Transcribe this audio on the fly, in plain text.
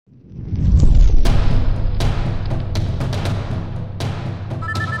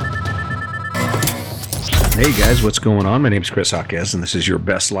Hey guys, what's going on? My name's Chris Hawkes, and this is Your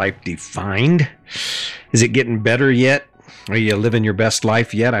Best Life Defined. Is it getting better yet? Are you living your best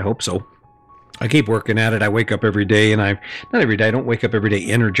life yet? I hope so. I keep working at it. I wake up every day, and not every day, I don't wake up every day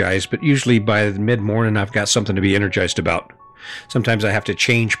energized, but usually by the mid-morning, I've got something to be energized about. Sometimes I have to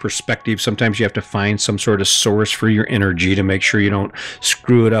change perspective. Sometimes you have to find some sort of source for your energy to make sure you don't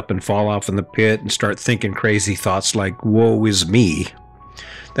screw it up and fall off in the pit and start thinking crazy thoughts like, woe is me.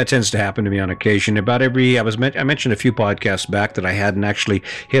 That tends to happen to me on occasion. I mentioned a few podcasts back that I hadn't actually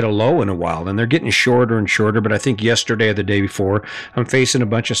hit a low in a while, and they're getting shorter and shorter, but I think yesterday or the day before, I'm facing a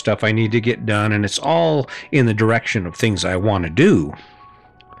bunch of stuff I need to get done, and it's all in the direction of things I want to do.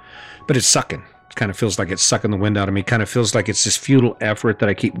 But it's sucking. It kind of feels like it's sucking the wind out of me. Kind of feels like it's this futile effort that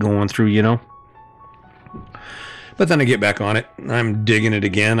I keep going through, you know? But then I get back on it. I'm digging it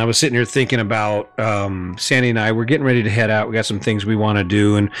again. I was sitting here thinking about Sandy and I. We're getting ready to head out. We got some things we want to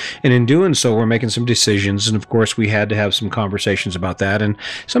do. And in doing so, we're making some decisions. And of course, we had to have some conversations about that. And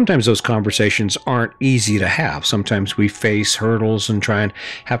sometimes those conversations aren't easy to have. Sometimes we face hurdles and try and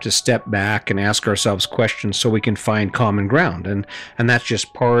have to step back and ask ourselves questions so we can find common ground. And that's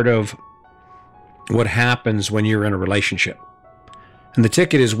just part of what happens when you're in a relationship. And the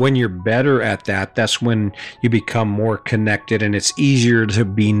ticket is when you're better at that, that's when you become more connected and it's easier to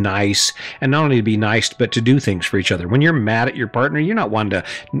be nice. And not only to be nice, but to do things for each other. When you're mad at your partner, you're not wanting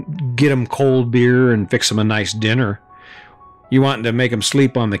to get them cold beer and fix them a nice dinner. You want to make them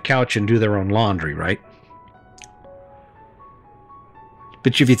sleep on the couch and do their own laundry, right?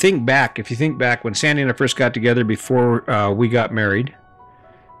 But if you think back when Sandy and I first got together before we got married,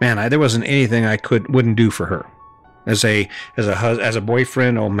 man, there wasn't anything I wouldn't do for her. As a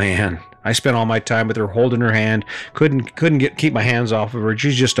boyfriend, oh man, I spent all my time with her, holding her hand, couldn't keep my hands off of her.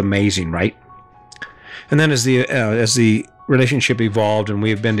 She's just amazing, right? And then as the relationship evolved and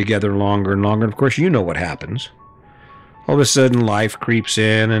we have been together longer and longer, and of course you know what happens. All of a sudden life creeps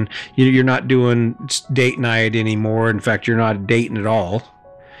in and you're not doing date night anymore. In fact, you're not dating at all.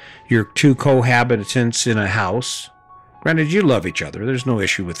 You're two cohabitants in a house. Granted, you love each other. There's no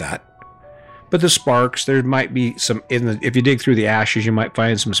issue with that. But the sparks, there might be some, if you dig through the ashes, you might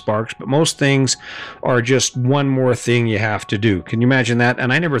find some sparks. But most things are just one more thing you have to do. Can you imagine that?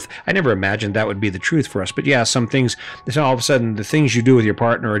 And I never imagined that would be the truth for us. But yeah, some things, all of a sudden, the things you do with your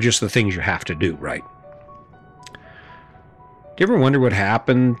partner are just the things you have to do, right? Do you ever wonder what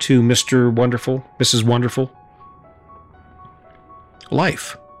happened to Mr. Wonderful, Mrs. Wonderful?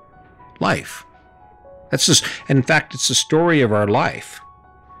 Life. That's just, in fact, it's the story of our life.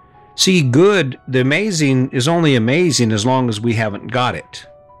 See, the amazing is only amazing as long as we haven't got it.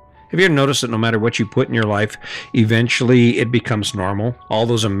 Have you ever noticed that no matter what you put in your life, eventually it becomes normal? All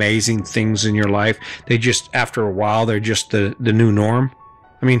those amazing things in your life, after a while, they're just the new norm.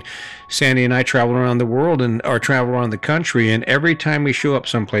 I mean, Sandy and I travel around the world or travel around the country, and every time we show up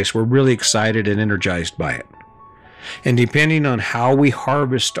someplace, we're really excited and energized by it. And depending on how we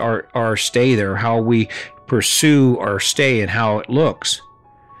harvest our stay there, how we pursue our stay and how it looks,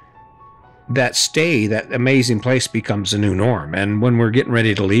 that amazing place becomes a new norm. And when we're getting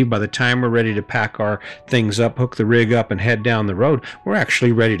ready to leave, by the time we're ready to pack our things up, hook the rig up, and head down the road, we're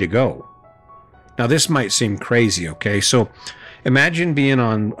actually ready to go. Now, this might seem crazy, okay? So imagine being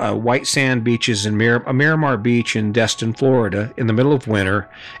on white sand beaches in Miramar Beach in Destin, Florida, in the middle of winter.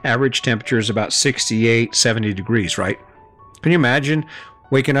 Average temperature is about 68, 70 degrees, right? Can you imagine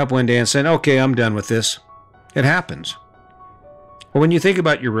waking up one day and saying, okay, I'm done with this? It happens. Well, when you think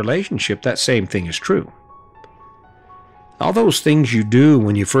about your relationship, that same thing is true. All those things you do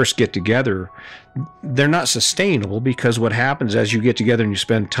when you first get together, they're not sustainable because what happens as you get together and you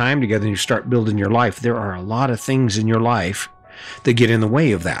spend time together and you start building your life, there are a lot of things in your life that get in the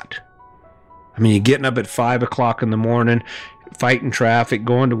way of that. I mean, you're getting up at 5 o'clock in the morning, fighting traffic,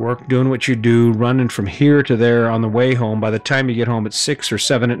 going to work, doing what you do, running from here to there on the way home. By the time you get home at 6 or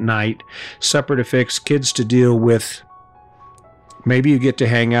 7 at night, supper to fix, kids to deal with. Maybe you get to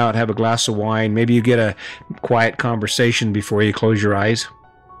hang out, have a glass of wine. Maybe you get a quiet conversation before you close your eyes.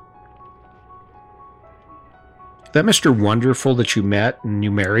 That Mr. Wonderful that you met and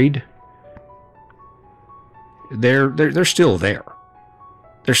you married, they're still there.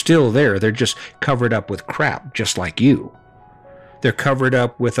 They're still there. They're just covered up with crap, just like you. They're covered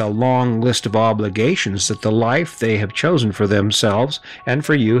up with a long list of obligations that the life they have chosen for themselves and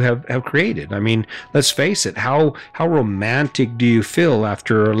for you have created. I mean, let's face it, how romantic do you feel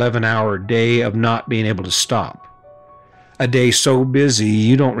after an 11-hour day of not being able to stop? A day so busy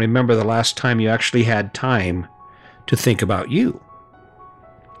you don't remember the last time you actually had time to think about you.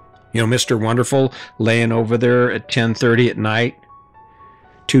 You know, Mr. Wonderful laying over there at 10:30 at night,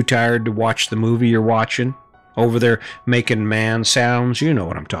 too tired to watch the movie you're watching, over there making man sounds. You know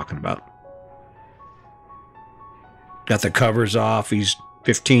what I'm talking about. Got the covers off. He's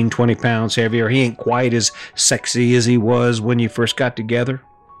 15, 20 pounds heavier. He ain't quite as sexy as he was when you first got together.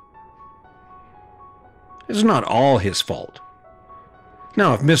 It's not all his fault.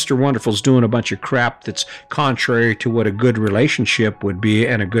 Now, if Mr. Wonderful's doing a bunch of crap that's contrary to what a good relationship would be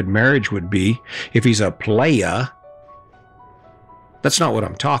and a good marriage would be, if he's a playa, that's not what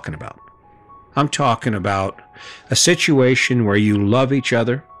I'm talking about. I'm talking about a situation where you love each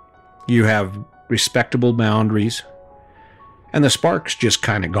other, you have respectable boundaries, and the spark's just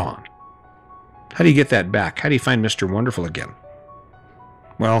kind of gone. How do you get that back? How do you find Mr. Wonderful again?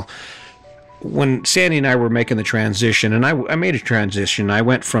 Well, when Sandy and I were making the transition, and I made a transition, I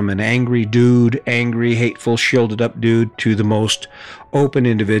went from an angry dude, angry, hateful, shielded up dude, to the most open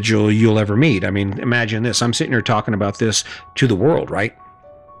individual you'll ever meet. I mean, imagine this. I'm sitting here talking about this to the world, right?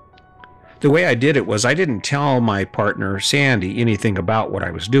 The way I did it was I didn't tell my partner, Sandy, anything about what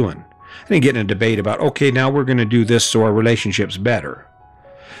I was doing. I didn't get in a debate about, okay, now we're going to do this so our relationship's better.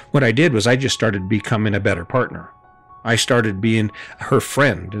 What I did was I just started becoming a better partner. I started being her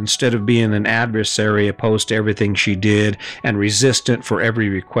friend instead of being an adversary opposed to everything she did and resistant for every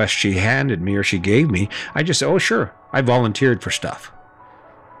request she handed me or she gave me. I just said, oh, sure, I volunteered for stuff.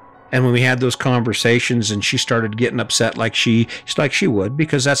 And when we had those conversations and she started getting upset like she would,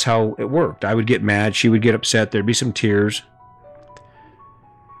 because that's how it worked. I would get mad, she would get upset, there'd be some tears.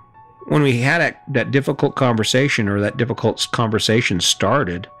 When we had that difficult conversation, or that difficult conversation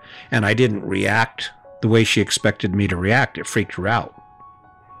started, and I didn't react the way she expected me to react, it freaked her out.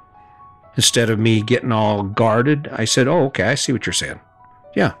 Instead of me getting all guarded, I said, oh, okay, I see what you're saying.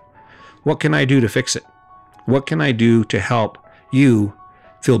 Yeah. What can I do to fix it? What can I do to help you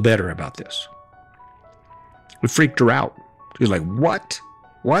feel better about this? It freaked her out. She was like, what?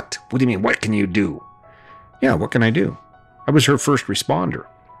 What? What do you mean, what can you do? Yeah, what can I do? I was her first responder.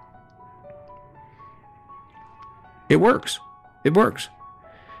 It works. It works.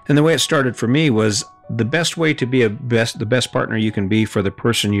 And the way it started for me was the best way to be the best partner you can be for the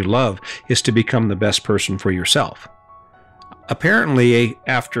person you love is to become the best person for yourself. Apparently,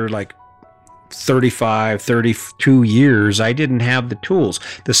 after like 35, 32 years, I didn't have the tools.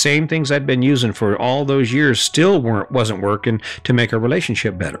 The same things I'd been using for all those years still wasn't working to make a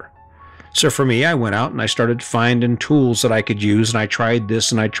relationship better. So for me, I went out and I started finding tools that I could use, and I tried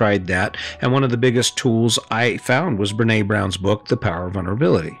this and I tried that. And one of the biggest tools I found was Brene Brown's book, The Power of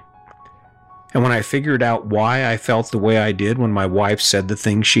Vulnerability. And when I figured out why I felt the way I did when my wife said the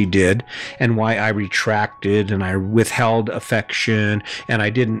things she did, and why I retracted and I withheld affection and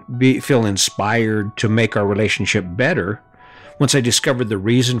I didn't feel inspired to make our relationship better, once I discovered the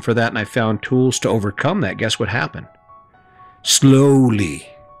reason for that and I found tools to overcome that, guess what happened? Slowly,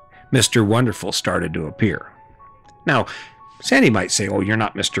 Mr. Wonderful started to appear. Now, Sandy might say, oh, you're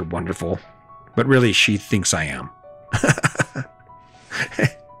not Mr. Wonderful, but really she thinks I am.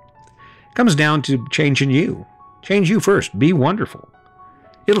 Comes down to changing you. Change you first. Be wonderful.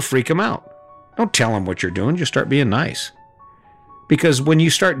 It'll freak them out. Don't tell them what you're doing. Just start being nice. Because when you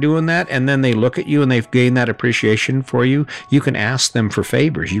start doing that and then they look at you and they've gained that appreciation for you, you can ask them for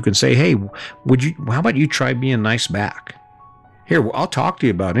favors. You can say, hey, how about you try being nice back? Here, I'll talk to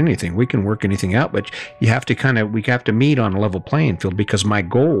you about anything. We can work anything out, but we have to meet on a level playing field, because my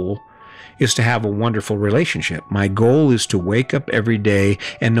goal is to have a wonderful relationship. My goal is to wake up every day,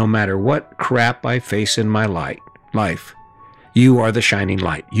 and no matter what crap I face in my life, you are the shining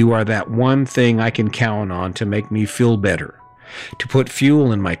light. You are that one thing I can count on to make me feel better, to put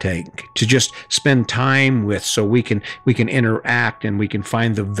fuel in my tank, to just spend time with, so we can interact and we can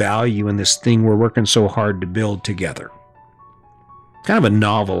find the value in this thing we're working so hard to build together. Kind of a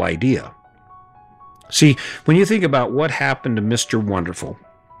novel idea. See, when you think about what happened to Mr. Wonderful,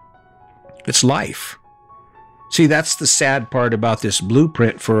 it's life. See, that's the sad part about this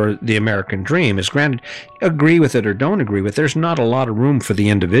blueprint for the American dream is, granted, agree with it or don't agree with it, there's not a lot of room for the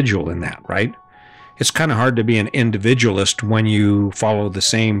individual in that, right? It's kind of hard to be an individualist when you follow the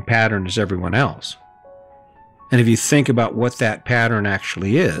same pattern as everyone else. And if you think about what that pattern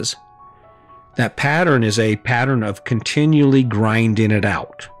actually is, that pattern is a pattern of continually grinding it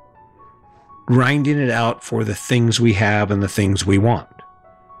out. Grinding it out for the things we have and the things we want.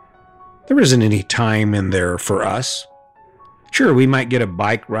 There isn't any time in there for us. Sure, we might get a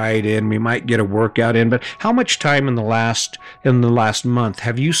bike ride in, we might get a workout in, but how much time in the last month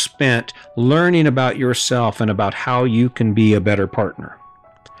have you spent learning about yourself and about how you can be a better partner?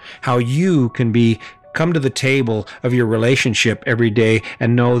 How you can come to the table of your relationship every day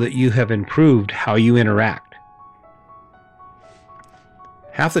and know that you have improved how you interact.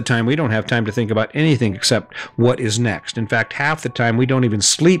 Half the time, we don't have time to think about anything except what is next. In fact, half the time, we don't even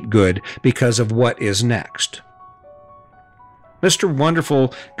sleep good because of what is next. Mr.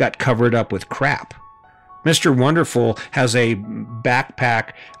 Wonderful got covered up with crap. Mr. Wonderful has a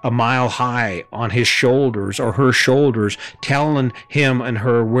backpack a mile high on his shoulders or her shoulders, telling him and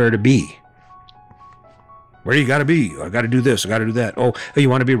her where to be. Where you got to be? I got to do this. I got to do that. Oh, you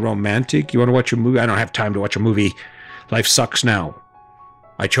want to be romantic? You want to watch a movie? I don't have time to watch a movie. Life sucks now.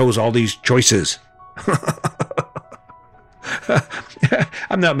 I chose all these choices.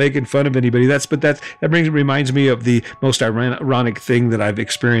 I'm not making fun of anybody. That reminds me of the most ironic thing that I've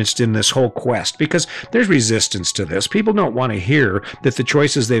experienced in this whole quest, because there's resistance to this. People don't want to hear that the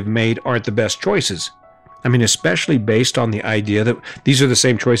choices they've made aren't the best choices. I mean, especially based on the idea that these are the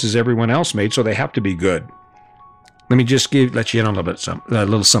same choices everyone else made, so they have to be good. Let me just let you in on a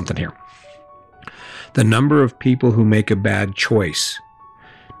little something here. The number of people who make a bad choice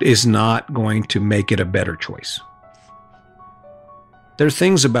is not going to make it a better choice. There are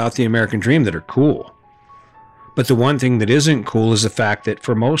things about the American dream that are cool. But the one thing that isn't cool is the fact that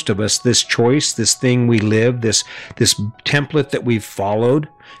for most of us, this choice, this thing we live, this template that we've followed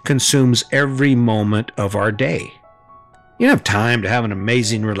consumes every moment of our day. You don't have time to have an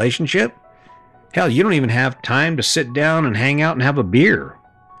amazing relationship. Hell, you don't even have time to sit down and hang out and have a beer.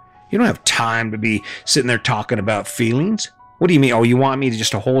 You don't have time to be sitting there talking about feelings. What do you mean? Oh, you want me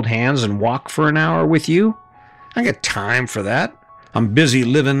to hold hands and walk for an hour with you? I got time for that. I'm busy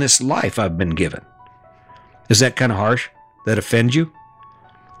living this life I've been given. Is that kind of harsh? That offends you?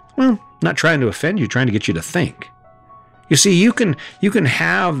 Well, not trying to offend you, trying to get you to think. You see, you can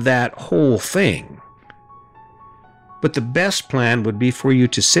have that whole thing. But the best plan would be for you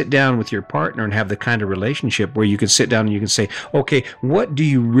to sit down with your partner and have the kind of relationship where you can sit down and you can say, okay, what do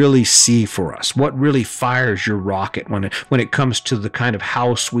you really see for us? What really fires your rocket when it comes to the kind of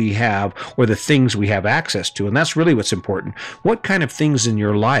house we have or the things we have access to? And that's really what's important. What kind of things in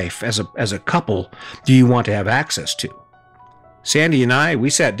your life as a couple do you want to have access to? Sandy and I, we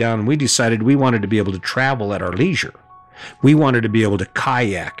sat down and we decided we wanted to be able to travel at our leisure. We wanted to be able to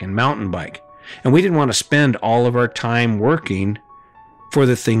kayak and mountain bike. And we didn't want to spend all of our time working for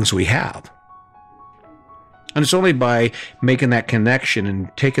the things we have. And it's only by making that connection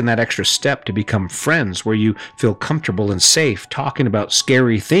and taking that extra step to become friends where you feel comfortable and safe talking about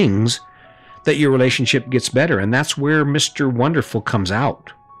scary things that your relationship gets better. And that's where Mr. Wonderful comes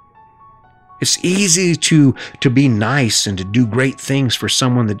out. It's easy to be nice and to do great things for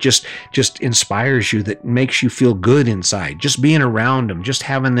someone that just inspires you, that makes you feel good inside. Just being around them, just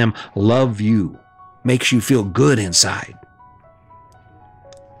having them love you, makes you feel good inside.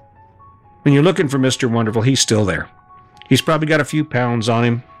 When you're looking for Mr. Wonderful, he's still there. He's probably got a few pounds on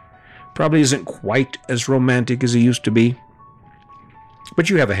him. Probably isn't quite as romantic as he used to be. But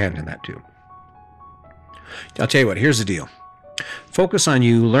you have a hand in that too. I'll tell you what, here's the deal. Focus on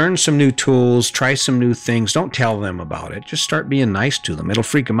you, learn some new tools, try some new things. Don't tell them about it. Just start being nice to them. It'll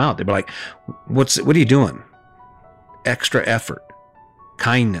freak them out. They'll be like, what are you doing? Extra effort,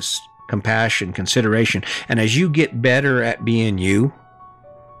 kindness, compassion, consideration. And as you get better at being you,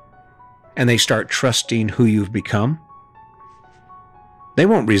 and they start trusting who you've become, they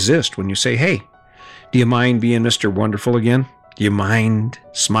won't resist when you say, hey, do you mind being Mr. Wonderful again? Do you mind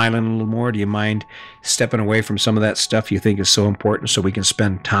smiling a little more? Do you mind stepping away from some of that stuff you think is so important so we can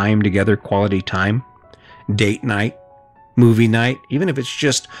spend time together, quality time, date night, movie night, even if it's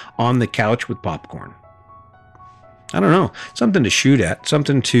just on the couch with popcorn? I don't know, something to shoot at,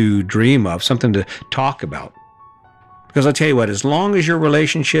 something to dream of, something to talk about. Because I'll tell you what, as long as your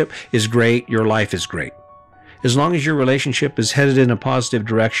relationship is great, your life is great. As long as your relationship is headed in a positive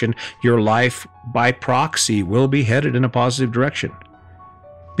direction, your life by proxy will be headed in a positive direction.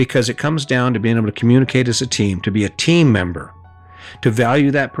 Because it comes down to being able to communicate as a team, to be a team member, to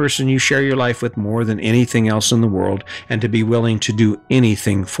value that person you share your life with more than anything else in the world, and to be willing to do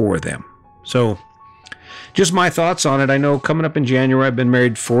anything for them. So, just my thoughts on it. I know coming up in January, I've been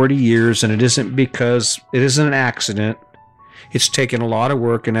married 40 years, and it isn't an accident. It's taken a lot of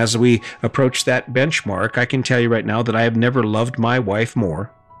work, and as we approach that benchmark, I can tell you right now that I have never loved my wife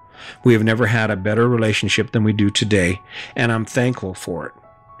more. We have never had a better relationship than we do today, and I'm thankful for it.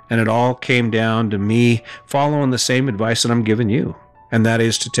 And it all came down to me following the same advice that I'm giving you, and that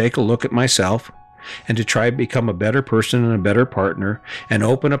is to take a look at myself and to try to become a better person and a better partner and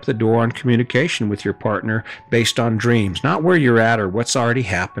open up the door on communication with your partner based on dreams, not where you're at or what's already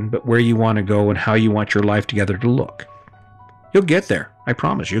happened, but where you want to go and how you want your life together to look. You'll get there. I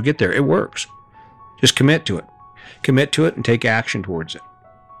promise you'll get there. It works. Just commit to it. Commit to it and take action towards it.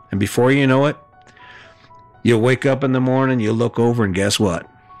 And before you know it, You'll wake up in the morning, you'll look over, and guess what?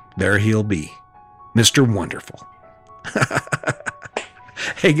 There he'll be, Mr. Wonderful.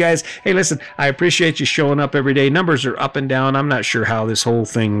 Hey guys, hey listen, I appreciate you showing up every day. Numbers are up and down. I'm not sure how this whole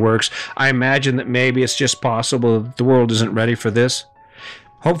thing works. I imagine that maybe it's just possible that the world isn't ready for this.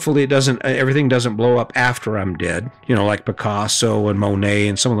 Hopefully everything doesn't blow up after I'm dead, like Picasso and Monet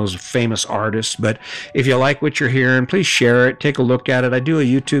and some of those famous artists. But if you like what you're hearing, please share it, take a look at it. I do a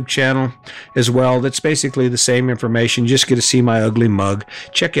YouTube channel as well that's basically the same information. You just get to see my ugly mug.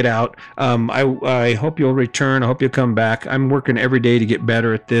 Check it out. I hope you'll return. I hope you'll come back. I'm working every day to get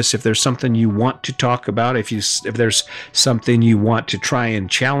better at this. If there's something you want to talk about, if there's something you want to try and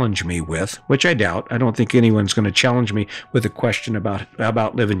challenge me with, which I doubt. I don't think anyone's going to challenge me with a question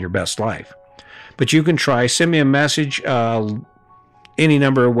about living your best life. But you can try. Send me a message any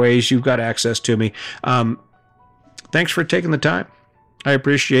number of ways. You've got access to me. Thanks for taking the time. I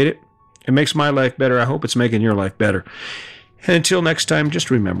appreciate it. It makes my life better. I hope it's making your life better. And until next time,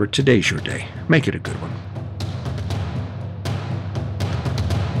 just remember, today's your day. Make it a good one.